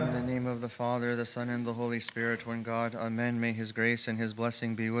of the Father, the Son, and the Holy Spirit, one God. Amen. May his grace and his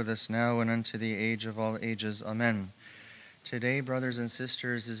blessing be with us now and unto the age of all ages. Amen. Today, brothers and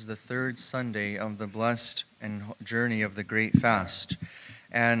sisters, is the third Sunday of the blessed and journey of the Great Fast.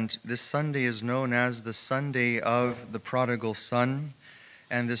 And this Sunday is known as the Sunday of the Prodigal Son.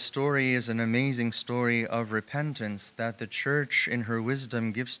 And this story is an amazing story of repentance that the Church, in her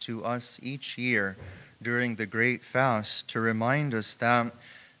wisdom, gives to us each year during the Great Fast to remind us that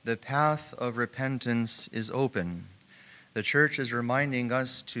the path of repentance is open. The Church is reminding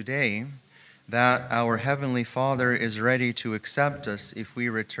us today that our Heavenly Father is ready to accept us if we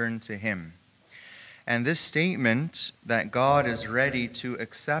return to Him. And this statement that God is ready to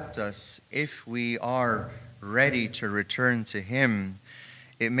accept us if we are ready to return to Him,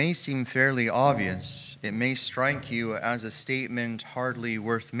 it may seem fairly obvious. It may strike you as a statement hardly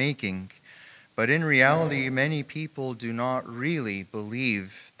worth making. But in reality, many people do not really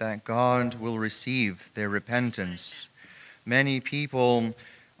believe that God will receive their repentance. Many people,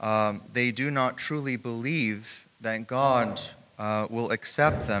 they do not truly believe that God will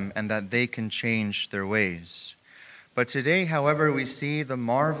accept them and that they can change their ways. But today, however, we see the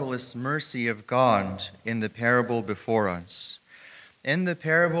marvelous mercy of God in the parable before us. In the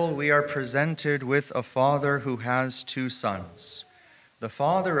parable, we are presented with a father who has two sons. The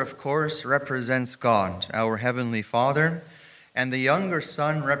father, of course, represents God, our Heavenly Father, and the younger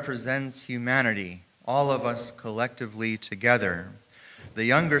son represents humanity, all of us collectively together. The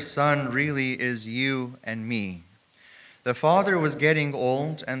younger son really is you and me. The father was getting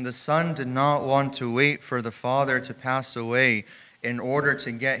old, and the son did not want to wait for the father to pass away in order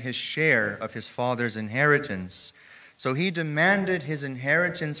to get his share of his father's inheritance. So he demanded his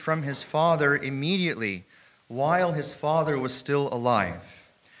inheritance from his father immediately, while his father was still alive.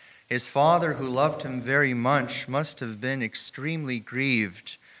 His father, who loved him very much, must have been extremely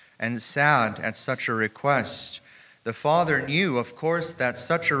grieved and sad at such a request. The father knew, of course, that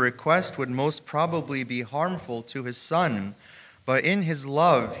such a request would most probably be harmful to his son, but in his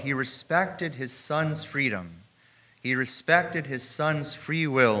love, he respected his son's freedom. He respected his son's free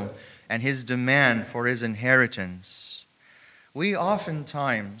will and his demand for his inheritance. We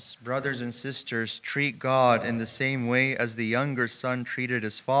oftentimes, brothers and sisters, treat God in the same way as the younger son treated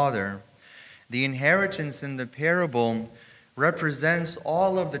his father. The inheritance in the parable represents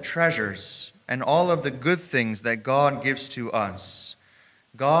all of the treasures and all of the good things that God gives to us.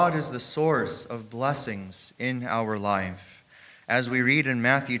 God is the source of blessings in our life. As we read in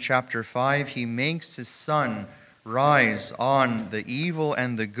Matthew chapter 5, He makes His sun rise on the evil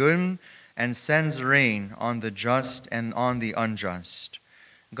and the good, and sends rain on the just and on the unjust.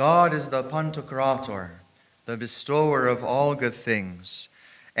 God is the Pantocrator, the bestower of all good things.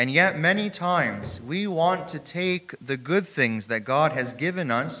 And yet many times we want to take the good things that God has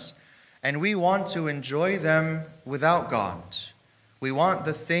given us and we want to enjoy them without God. We want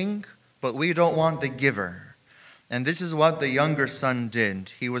the thing, but we don't want the giver. And this is what the younger son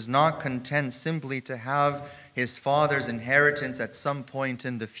did. He was not content simply to have his father's inheritance at some point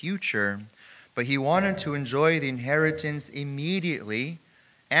in the future, but he wanted to enjoy the inheritance immediately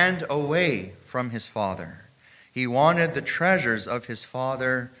and away from his father. He wanted the treasures of his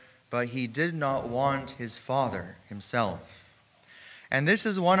father, but he did not want his father himself. And this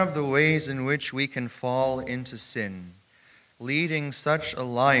is one of the ways in which we can fall into sin, leading such a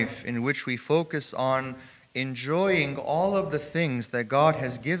life in which we focus on enjoying all of the things that God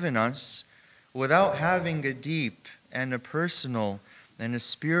has given us without having a deep and a personal and a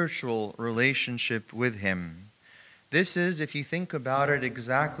spiritual relationship with Him. This is, if you think about it,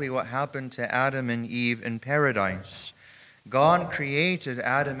 exactly what happened to Adam and Eve in paradise. God created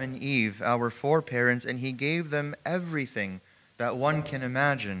Adam and Eve, our foreparents, and He gave them everything that one can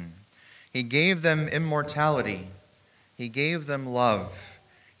imagine. He gave them immortality. He gave them love.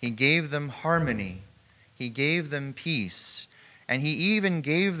 He gave them harmony. He gave them peace. And He even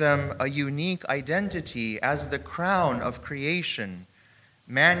gave them a unique identity as the crown of creation.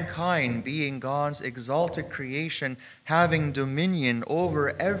 Mankind being God's exalted creation, having dominion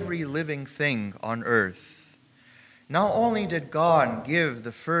over every living thing on earth. Not only did God give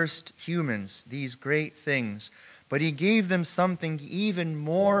the first humans these great things, but He gave them something even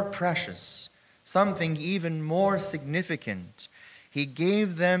more precious, something even more significant. He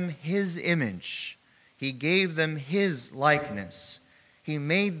gave them His image. He gave them His likeness. He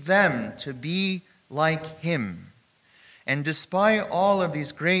made them to be like Him. And despite all of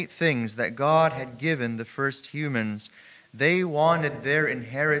these great things that God had given the first humans, they wanted their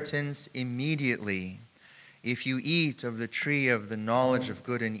inheritance immediately. If you eat of the tree of the knowledge of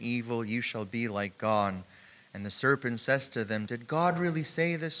good and evil, you shall be like God. And the serpent says to them, "Did God really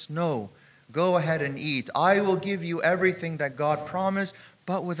say this? No. Go ahead and eat. I will give you everything that God promised,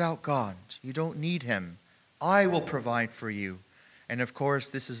 but without God. You don't need him. I will provide for you." And of course,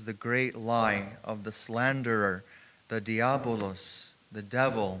 this is the great lie of the slanderer, the diabolos, the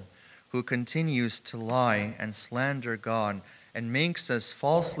devil, who continues to lie and slander God and makes us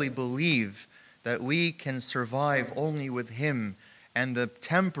falsely believe that we can survive only with him and the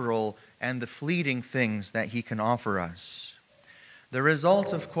temporal and the fleeting things that he can offer us. The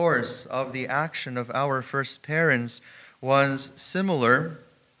result, of course, of the action of our first parents was similar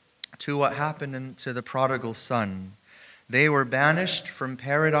to what happened to the prodigal son. They were banished from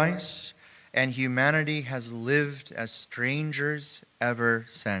paradise, and humanity has lived as strangers ever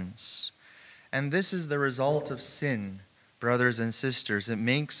since. And this is the result of sin, brothers and sisters. It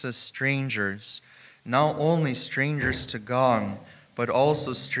makes us strangers, not only strangers to God, but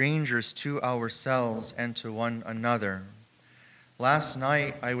also strangers to ourselves and to one another. Last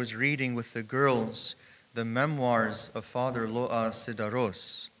night, I was reading with the girls the memoirs of Father Loa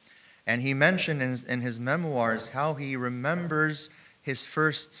Sidaros, and he mentioned in his memoirs how he remembers his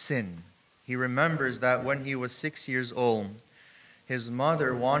first sin. He remembers that when he was 6 years old, his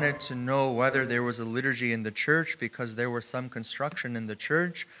mother wanted to know whether there was a liturgy in the church because there was some construction in the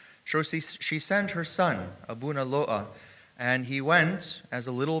church. So she sent her son, Abuna Loa, and he went as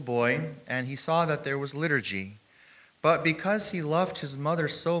a little boy, and he saw that there was liturgy. But because he loved his mother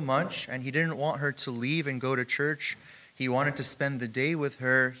so much, and he didn't want her to leave and go to church, he wanted to spend the day with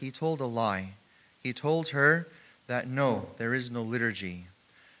her, he told a lie. He told her that no, there is no liturgy.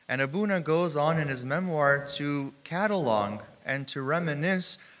 And Abuna goes on in his memoir to catalog and to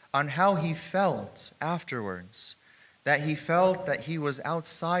reminisce on how he felt afterwards. That he felt that he was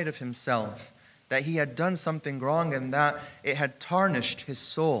outside of himself, that he had done something wrong and that it had tarnished his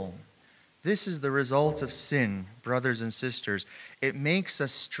soul. This is the result of sin, brothers and sisters. It makes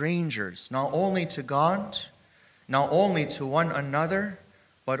us strangers, not only to God, not only to one another,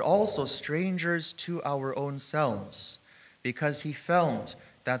 but also strangers to our own selves, because he felt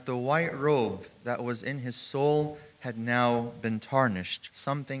that the white robe that was in his soul had now been tarnished.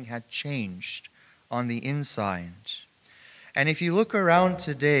 Something had changed on the inside. And if you look around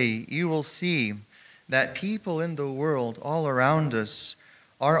today, you will see that people in the world all around us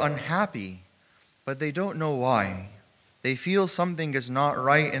are unhappy, but they don't know why. They feel something is not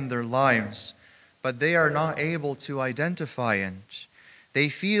right in their lives, but they are not able to identify it. They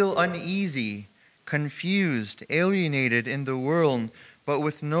feel uneasy, confused, alienated in the world, but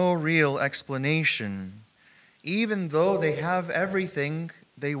with no real explanation. Even though they have everything,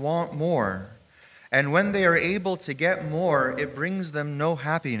 they want more. And when they are able to get more, it brings them no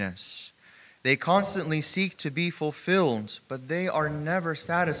happiness. They constantly seek to be fulfilled, but they are never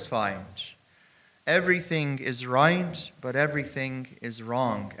satisfied. Everything is right, but everything is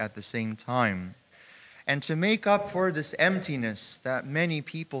wrong at the same time. And to make up for this emptiness that many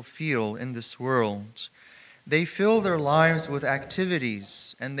people feel in this world, they fill their lives with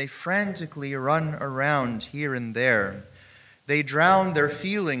activities, and they frantically run around here and there. They drown their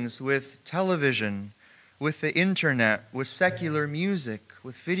feelings with television, with the internet, with secular music,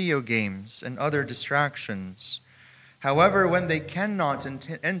 with video games and other distractions. However, when they cannot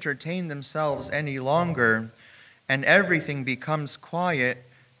entertain themselves any longer and everything becomes quiet,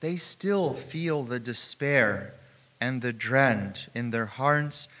 they still feel the despair and the dread in their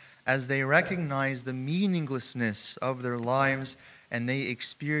hearts as they recognize the meaninglessness of their lives and they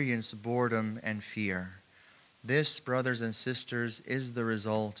experience boredom and fear. This, brothers and sisters, is the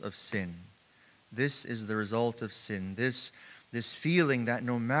result of sin. This is the result of sin. This feeling that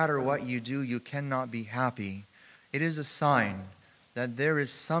no matter what you do, you cannot be happy. It is a sign that there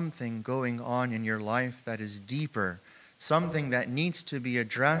is something going on in your life that is deeper, something that needs to be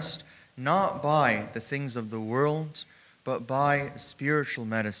addressed not by the things of the world, but by spiritual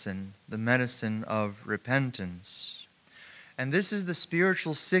medicine, the medicine of repentance. And this is the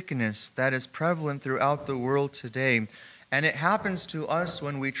spiritual sickness that is prevalent throughout the world today. And it happens to us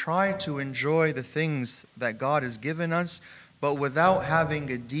when we try to enjoy the things that God has given us, but without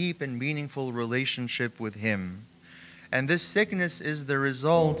having a deep and meaningful relationship with Him. And this sickness is the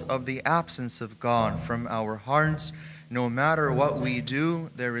result of the absence of God from our hearts. No matter what we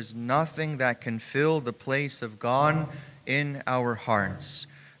do, there is nothing that can fill the place of God in our hearts.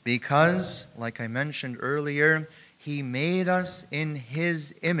 Because, like I mentioned earlier, He made us in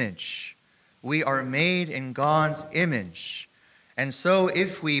His image. We are made in God's image. And so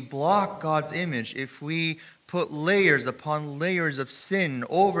if we block God's image, if we put layers upon layers of sin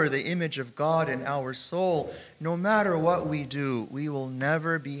over the image of God in our soul, no matter what we do, we will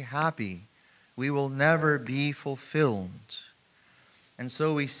never be happy. we will never be fulfilled. And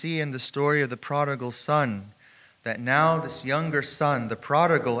so we see in the story of the prodigal son that now this younger son, the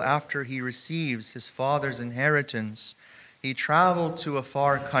prodigal, after he receives his father's inheritance, he traveled to a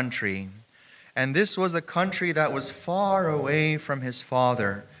far country. And this was a country that was far away from his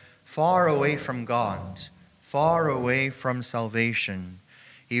father, far away from God, far away from salvation.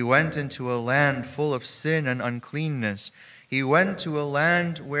 He went into a land full of sin and uncleanness. He went to a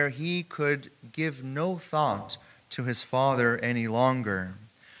land where he could give no thought to his father any longer.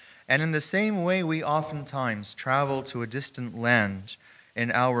 And in the same way, we oftentimes travel to a distant land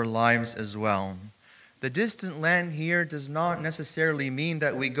in our lives as well. The distant land here does not necessarily mean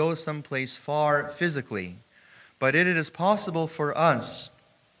that we go someplace far physically, but it is possible for us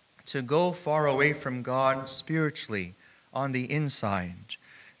to go far away from God spiritually on the inside.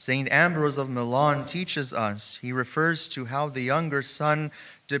 St. Ambrose of Milan teaches us, he refers to how the younger son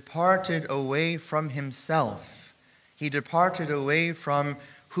departed away from himself. He departed away from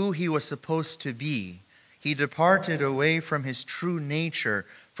who he was supposed to be. He departed away from his true nature,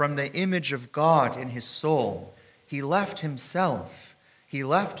 from the image of God in his soul. He left himself. He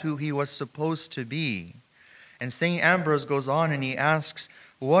left who he was supposed to be. And St. Ambrose goes on and he asks,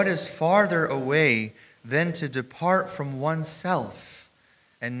 what is farther away than to depart from oneself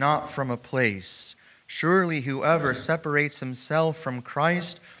and not from a place? Surely whoever separates himself from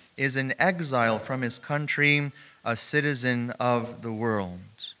Christ is an exile from his country, a citizen of the world.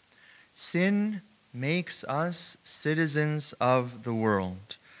 Sin makes us citizens of the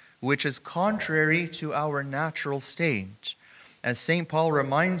world, which is contrary to our natural state. As St. Paul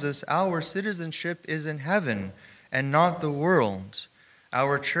reminds us, our citizenship is in heaven and not the world.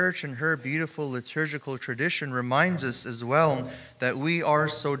 Our church in her beautiful liturgical tradition reminds us as well that we are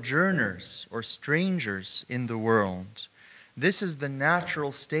sojourners or strangers in the world. This is the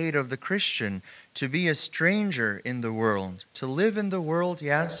natural state of the Christian, to be a stranger in the world, to live in the world,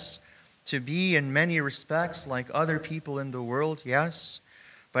 yes, to be in many respects like other people in the world, yes,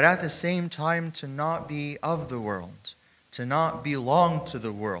 but at the same time to not be of the world, to not belong to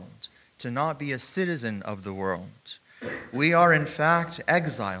the world, to not be a citizen of the world. We are in fact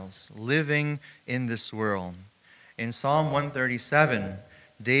exiles living in this world. In Psalm 137,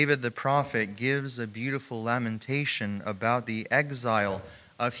 David the prophet gives a beautiful lamentation about the exile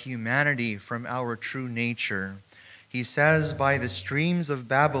of humanity from our true nature. He says, by the streams of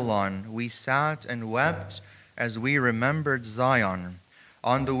Babylon we sat and wept as we remembered Zion.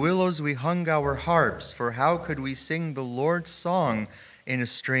 On the willows we hung our harps, for how could we sing the Lord's song in a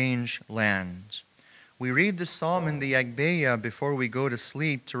strange land? We read the psalm in the Agpeya before we go to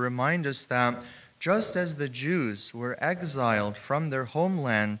sleep to remind us that just as the Jews were exiled from their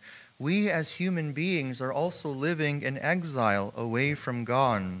homeland, we as human beings are also living in exile away from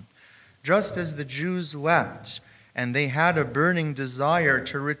God. Just as the Jews wept, and they had a burning desire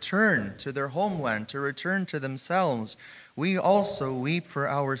to return to their homeland, to return to themselves, we also weep for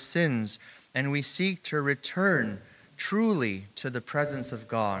our sins, and we seek to return truly to the presence of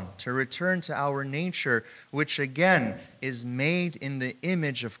God, to return to our nature, which again is made in the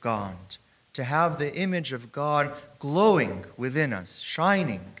image of God, to have the image of God glowing within us,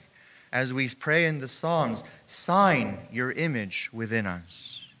 shining. As we pray in the Psalms, sign your image within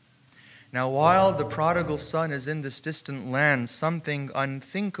us. Now, while the prodigal son is in this distant land, something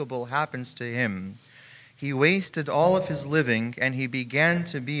unthinkable happens to him. He wasted all of his living, and he began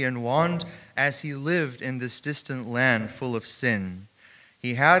to be in want as he lived in this distant land full of sin.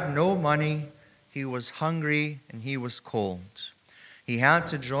 He had no money, he was hungry, and he was cold. He had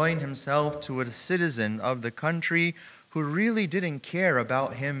to join himself to a citizen of the country who really didn't care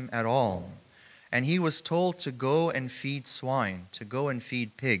about him at all. And he was told to go and feed swine, to go and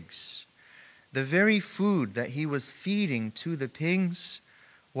feed pigs. The very food that he was feeding to the pigs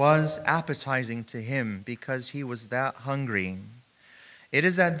was appetizing to him because he was that hungry. It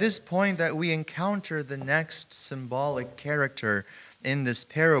is at this point that we encounter the next symbolic character in this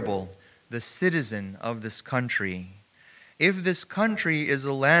parable, the citizen of this country. If this country is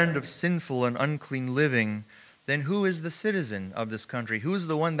a land of sinful and unclean living, then who is the citizen of this country? Who is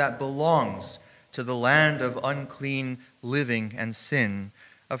the one that belongs to the land of unclean living and sin?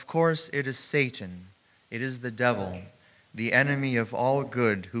 Of course, it is Satan. It is the devil, the enemy of all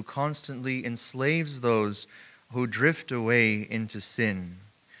good, who constantly enslaves those who drift away into sin.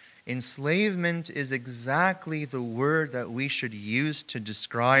 Enslavement is exactly the word that we should use to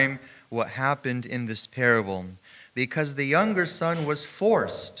describe what happened in this parable, because the younger son was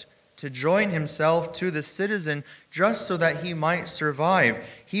forced to join himself to the citizen just so that he might survive.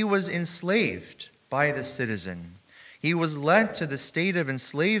 He was enslaved by the citizen. He was led to the state of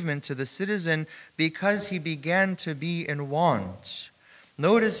enslavement to the citizen because he began to be in want.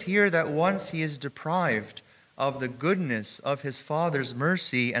 Notice here that once he is deprived of the goodness of his Father's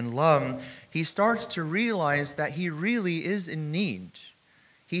mercy and love, he starts to realize that he really is in need.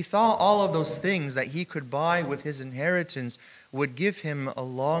 He thought all of those things that he could buy with his inheritance would give him a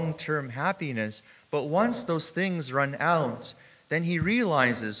long-term happiness, but once those things run out, then he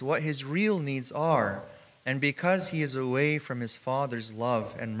realizes what his real needs are. And because he is away from his Father's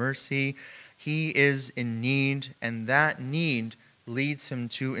love and mercy, he is in need, and that need leads him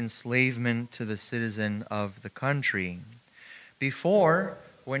to enslavement to the citizen of the country. Before,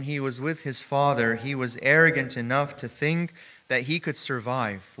 when he was with his father, he was arrogant enough to think that he could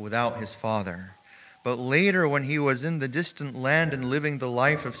survive without his father. But later, when he was in the distant land and living the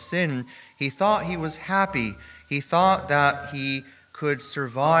life of sin, he thought he was happy. He thought that he could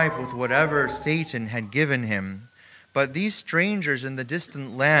survive with whatever Satan had given him. But these strangers in the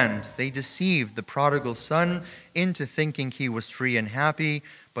distant land, they deceived the prodigal son into thinking he was free and happy,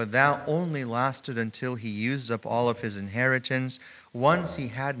 but that only lasted until he used up all of his inheritance. Once he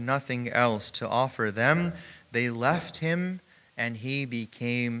had nothing else to offer them, they left him and he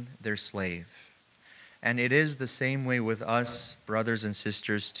became their slave. And it is the same way with us, brothers and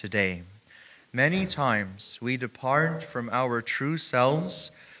sisters, today. Many times we depart from our true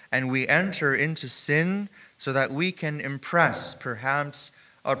selves and we enter into sin so that we can impress perhaps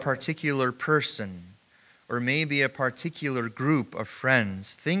a particular person or maybe a particular group of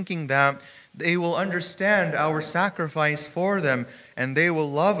friends, thinking that they will understand our sacrifice for them and they will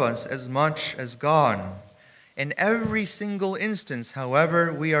love us as much as God. In every single instance,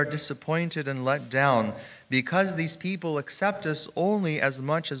 however, we are disappointed and let down because these people accept us only as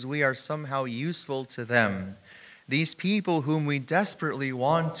much as we are somehow useful to them. These people whom we desperately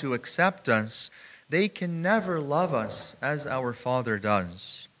want to accept us, they can never love us as our Father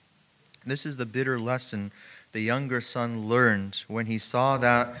does. This is the bitter lesson the younger son learned when he saw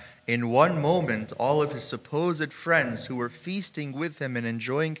that in one moment all of his supposed friends who were feasting with him and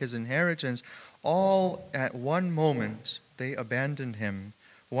enjoying his inheritance, all at one moment they abandoned him.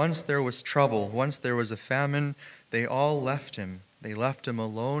 Once there was trouble, once there was a famine, they all left him. They left him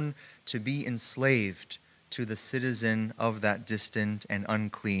alone to be enslaved to the citizen of that distant and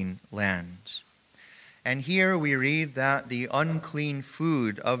unclean land. And here we read that the unclean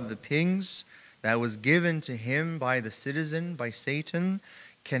food of the pigs that was given to him by the citizen, by Satan,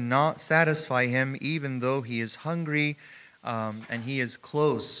 cannot satisfy him even though he is hungry and he is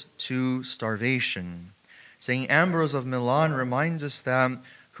close to starvation. St. Ambrose of Milan reminds us that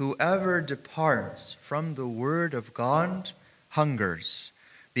whoever departs from the word of God hungers,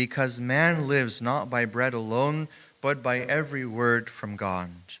 because man lives not by bread alone, but by every word from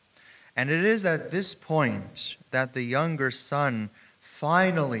God. And it is at this point that the younger son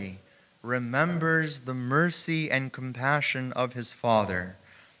finally remembers the mercy and compassion of his father.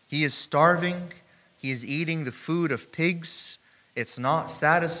 He is starving. He is eating the food of pigs. It's not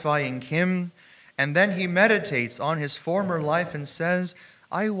satisfying him. And then he meditates on his former life and says,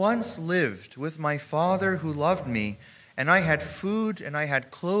 I once lived with my father who loved me, and I had food, and I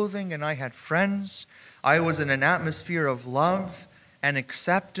had clothing, and I had friends. I was in an atmosphere of love and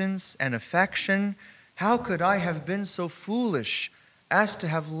acceptance and affection. How could I have been so foolish as to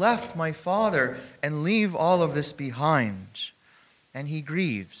have left my father and leave all of this behind? And he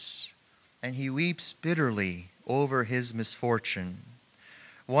grieves, and he weeps bitterly over his misfortune.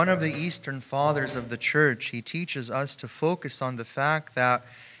 One of the Eastern Fathers of the Church, he teaches us to focus on the fact that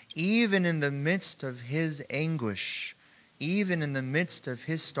even in the midst of his anguish, even in the midst of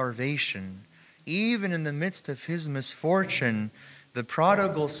his starvation, even in the midst of his misfortune, the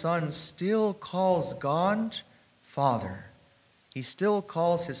prodigal son still calls God Father. He still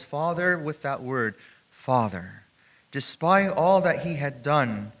calls his father with that word, Father. Despite all that he had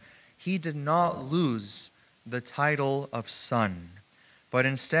done, he did not lose the title of son, but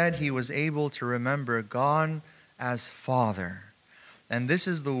instead he was able to remember God as Father. And this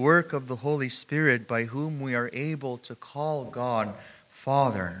is the work of the Holy Spirit by whom we are able to call God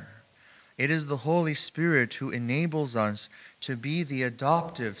Father. It is the Holy Spirit who enables us to be the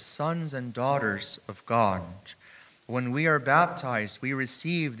adoptive sons and daughters of God. When we are baptized, we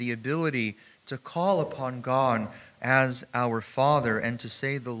receive the ability to call upon God as our Father and to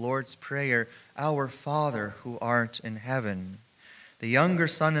say the Lord's Prayer, Our Father who art in heaven. The younger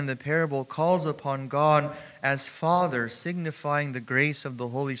son in the parable calls upon God as Father, signifying the grace of the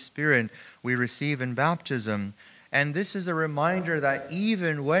Holy Spirit we receive in baptism. And this is a reminder that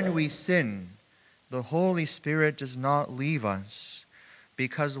even when we sin, the Holy Spirit does not leave us,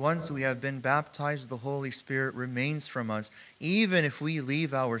 because once we have been baptized, the Holy Spirit remains from us, even if we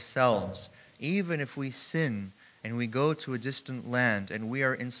leave ourselves, even if we sin and we go to a distant land and we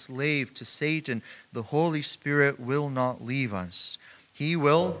are enslaved to Satan, the Holy Spirit will not leave us. He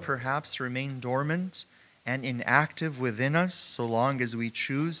will perhaps remain dormant and inactive within us so long as we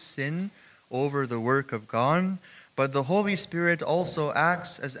choose sin over the work of God. But the Holy Spirit also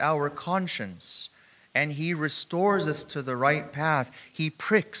acts as our conscience, and He restores us to the right path. He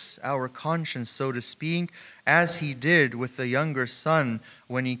pricks our conscience, so to speak, as He did with the younger son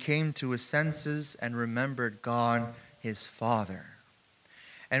when he came to his senses and remembered God, his Father.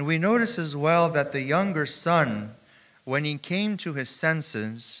 And we notice as well that the younger son, when he came to his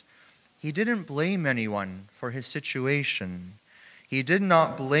senses, he didn't blame anyone for his situation. He did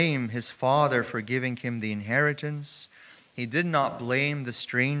not blame his father for giving him the inheritance. He did not blame the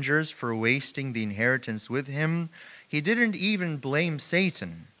strangers for wasting the inheritance with him. He didn't even blame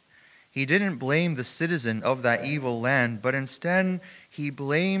Satan. He didn't blame the citizen of that evil land, but instead he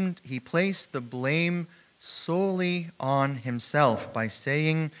placed the blame solely on himself by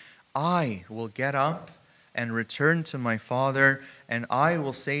saying, I will get up and return to my father, and I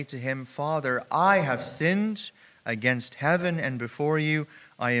will say to him, Father, I have sinned against heaven and before you.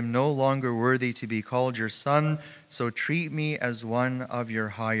 I am no longer worthy to be called your son, so treat me as one of your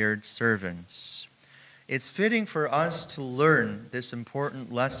hired servants. It's fitting for us to learn this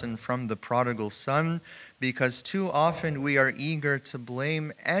important lesson from the prodigal son, because too often we are eager to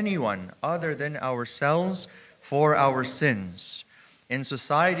blame anyone other than ourselves for our sins. In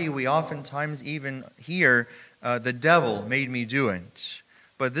society, we oftentimes even hear, the devil made me do it.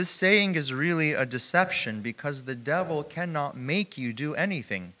 But this saying is really a deception, because the devil cannot make you do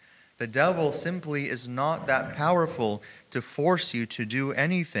anything. The devil simply is not that powerful to force you to do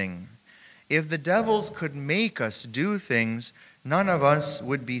anything. If the devils could make us do things, none of us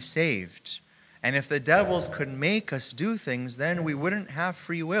would be saved. And if the devils could make us do things, then we wouldn't have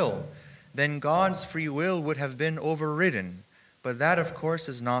free will. Then God's free will would have been overridden. But that, of course,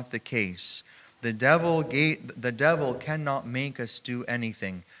 is not the case. The devil cannot make us do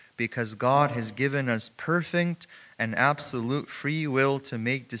anything, because God has given us perfect and absolute free will to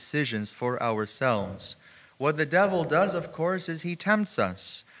make decisions for ourselves. What the devil does, of course, is he tempts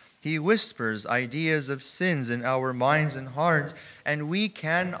us. He whispers ideas of sins in our minds and hearts, and we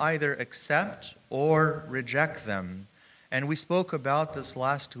can either accept or reject them. And we spoke about this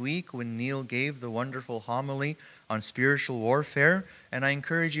last week when Neil gave the wonderful homily on spiritual warfare, and I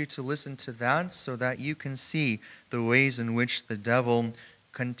encourage you to listen to that so that you can see the ways in which the devil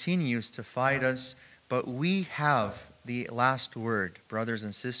continues to fight us. But we have the last word, brothers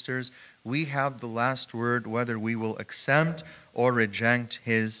and sisters. We have the last word whether we will accept or reject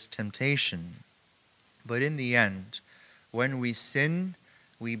his temptation. But in the end, when we sin,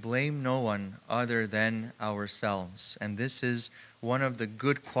 we blame no one other than ourselves. And this is one of the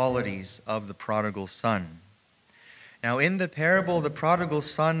good qualities of the prodigal son. Now in the parable, the prodigal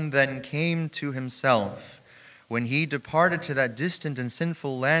son then came to himself. When he departed to that distant and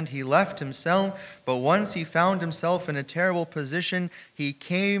sinful land, he left himself, but once he found himself in a terrible position, he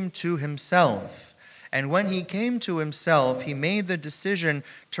came to himself. And when he came to himself, he made the decision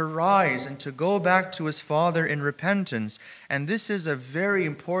to rise and to go back to his father in repentance. And this is a very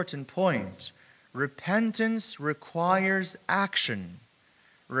important point. Repentance requires action.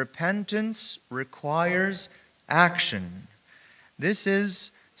 Repentance requires action. This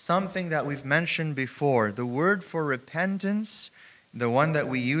is something that we've mentioned before. The word for repentance, the one that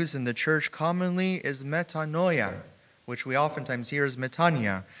we use in the church commonly, is metanoia, which we oftentimes hear as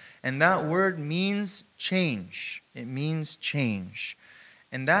metania. And that word means change. It means change.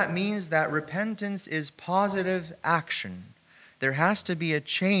 And that means that repentance is positive action. There has to be a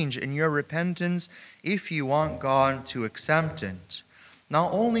change in your repentance if you want God to accept it.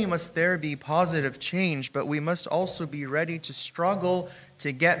 Not only must there be positive change, but we must also be ready to struggle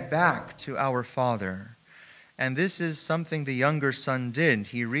to get back to our Father. And this is something the younger son did.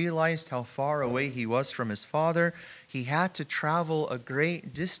 He realized how far away he was from his father. He had to travel a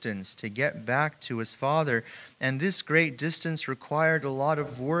great distance to get back to his father. And this great distance required a lot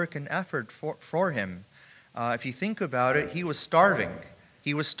of work and effort for him. If you think about it, he was starving.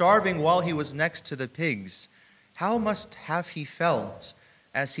 He was starving while he was next to the pigs. How must have he felt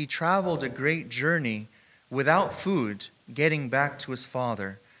as he traveled a great journey without food, getting back to his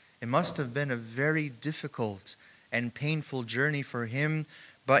father? It must have been a very difficult and painful journey for him,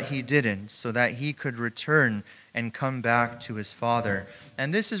 but he didn't, so that he could return and come back to his father.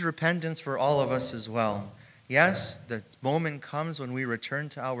 And this is repentance for all of us as well. Yes, the moment comes when we return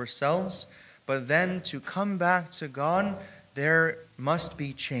to ourselves, but then to come back to God, there must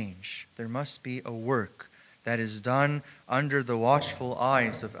be change. There must be a work that is done under the watchful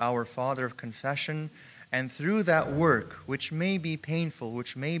eyes of our Father of Confession. And through that work, which may be painful,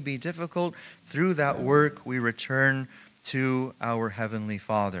 which may be difficult, through that work we return to our Heavenly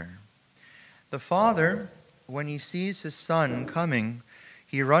Father. The Father, when he sees his son coming,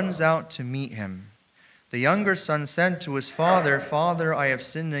 he runs out to meet him. The younger son said to his father, "Father, I have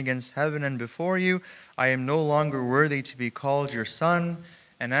sinned against heaven and before you. I am no longer worthy to be called your son."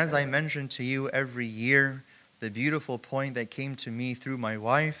 And as I mentioned to you every year, the beautiful point that came to me through my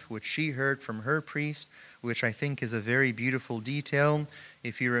wife, which she heard from her priest, which I think is a very beautiful detail.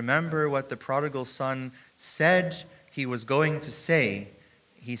 If you remember what the prodigal son said he was going to say,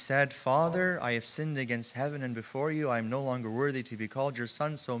 he said, "Father, I have sinned against heaven and before you. I am no longer worthy to be called your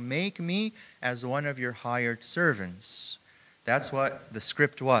son, so make me as one of your hired servants." That's what the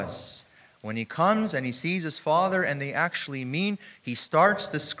script was. When he comes and he sees his father and they actually mean, he starts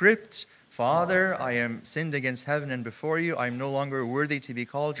the script, "Father, I am sinned against heaven and before you. I am no longer worthy to be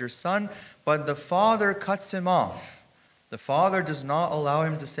called your son." But the father cuts him off. The father does not allow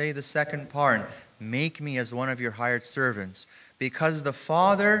him to say the second part, "Make me as one of your hired servants," because the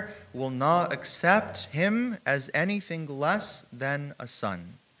father will not accept him as anything less than a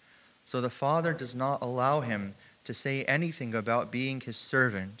son. So the father does not allow him to say anything about being his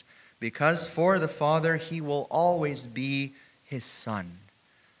servant, because for the father he will always be his son.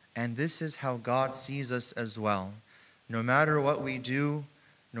 And this is how God sees us as well. No matter what we do,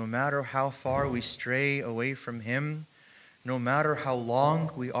 no matter how far we stray away from him, no matter how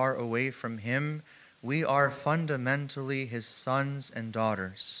long we are away from him, we are fundamentally his sons and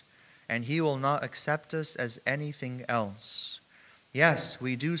daughters, and he will not accept us as anything else. Yes,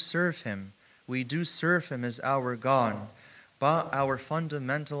 we do serve him. We do serve him as our God, but our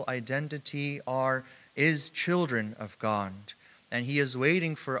fundamental identity is children of God. And he is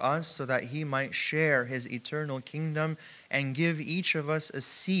waiting for us so that he might share his eternal kingdom and give each of us a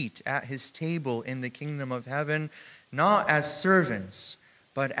seat at his table in the kingdom of heaven, not as servants,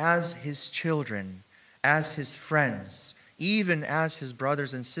 but as his children, as his friends, even as his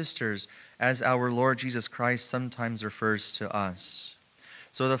brothers and sisters, as our Lord Jesus Christ sometimes refers to us.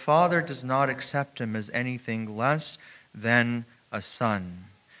 So the Father does not accept him as anything less than a son.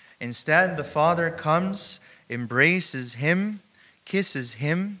 Instead, the Father comes, embraces him, kisses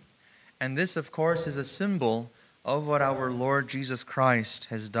him, and this, of course, is a symbol of what our Lord Jesus Christ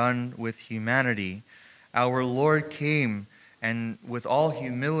has done with humanity. Our Lord came and with all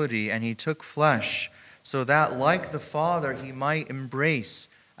humility, and he took flesh, so that, like the Father, he might embrace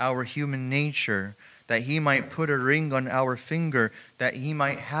our human nature, that he might put a ring on our finger, that he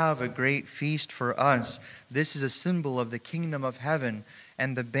might have a great feast for us. This is a symbol of the kingdom of heaven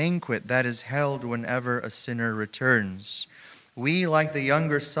and the banquet that is held whenever a sinner returns. We, like the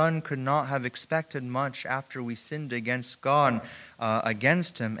younger son, could not have expected much after we sinned against God,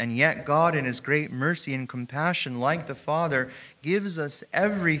 against him. And yet God, in his great mercy and compassion, like the Father, gives us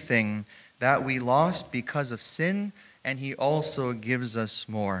everything that we lost because of sin, and he also gives us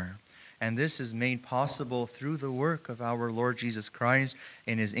more. And this is made possible through the work of our Lord Jesus Christ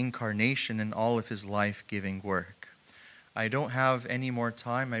in his incarnation and all of his life-giving work. I don't have any more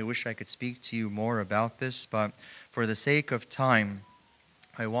time. I wish I could speak to you more about this, but for the sake of time,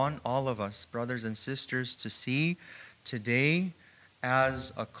 I want all of us, brothers and sisters, to see today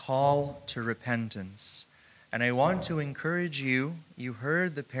as a call to repentance. And I want to encourage you, you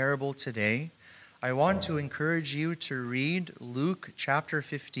heard the parable today, I want to encourage you to read Luke chapter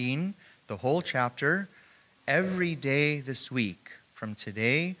 15, the whole chapter, every day this week, from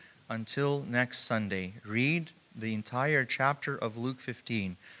today until next Sunday. Read the entire chapter of Luke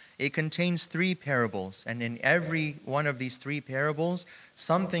 15. It contains 3 parables, and in every one of these 3 parables,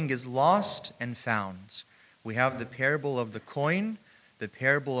 something is lost and found. We have the parable of the coin, the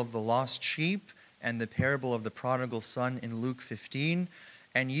parable of the lost sheep, and the parable of the prodigal son in Luke 15.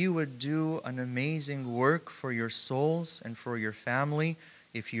 And you would do an amazing work for your souls and for your family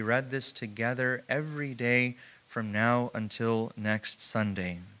if you read this together every day from now until next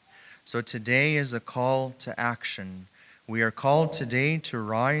Sunday. So today is a call to action. We are called today to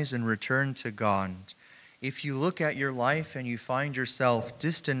rise and return to God. If you look at your life and you find yourself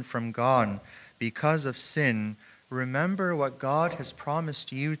distant from God because of sin, remember what God has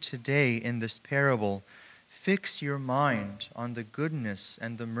promised you today in this parable. Fix your mind on the goodness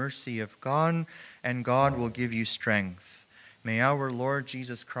and the mercy of God, and God will give you strength. May our Lord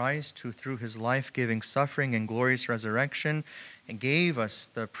Jesus Christ, who through his life-giving suffering and glorious resurrection gave us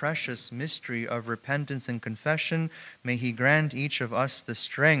the precious mystery of repentance and confession, may he grant each of us the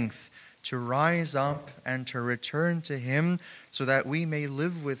strength to rise up and to return to him, so that we may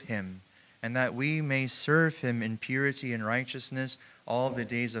live with him, and that we may serve him in purity and righteousness all the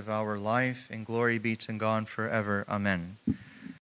days of our life, and glory be to God forever. Amen.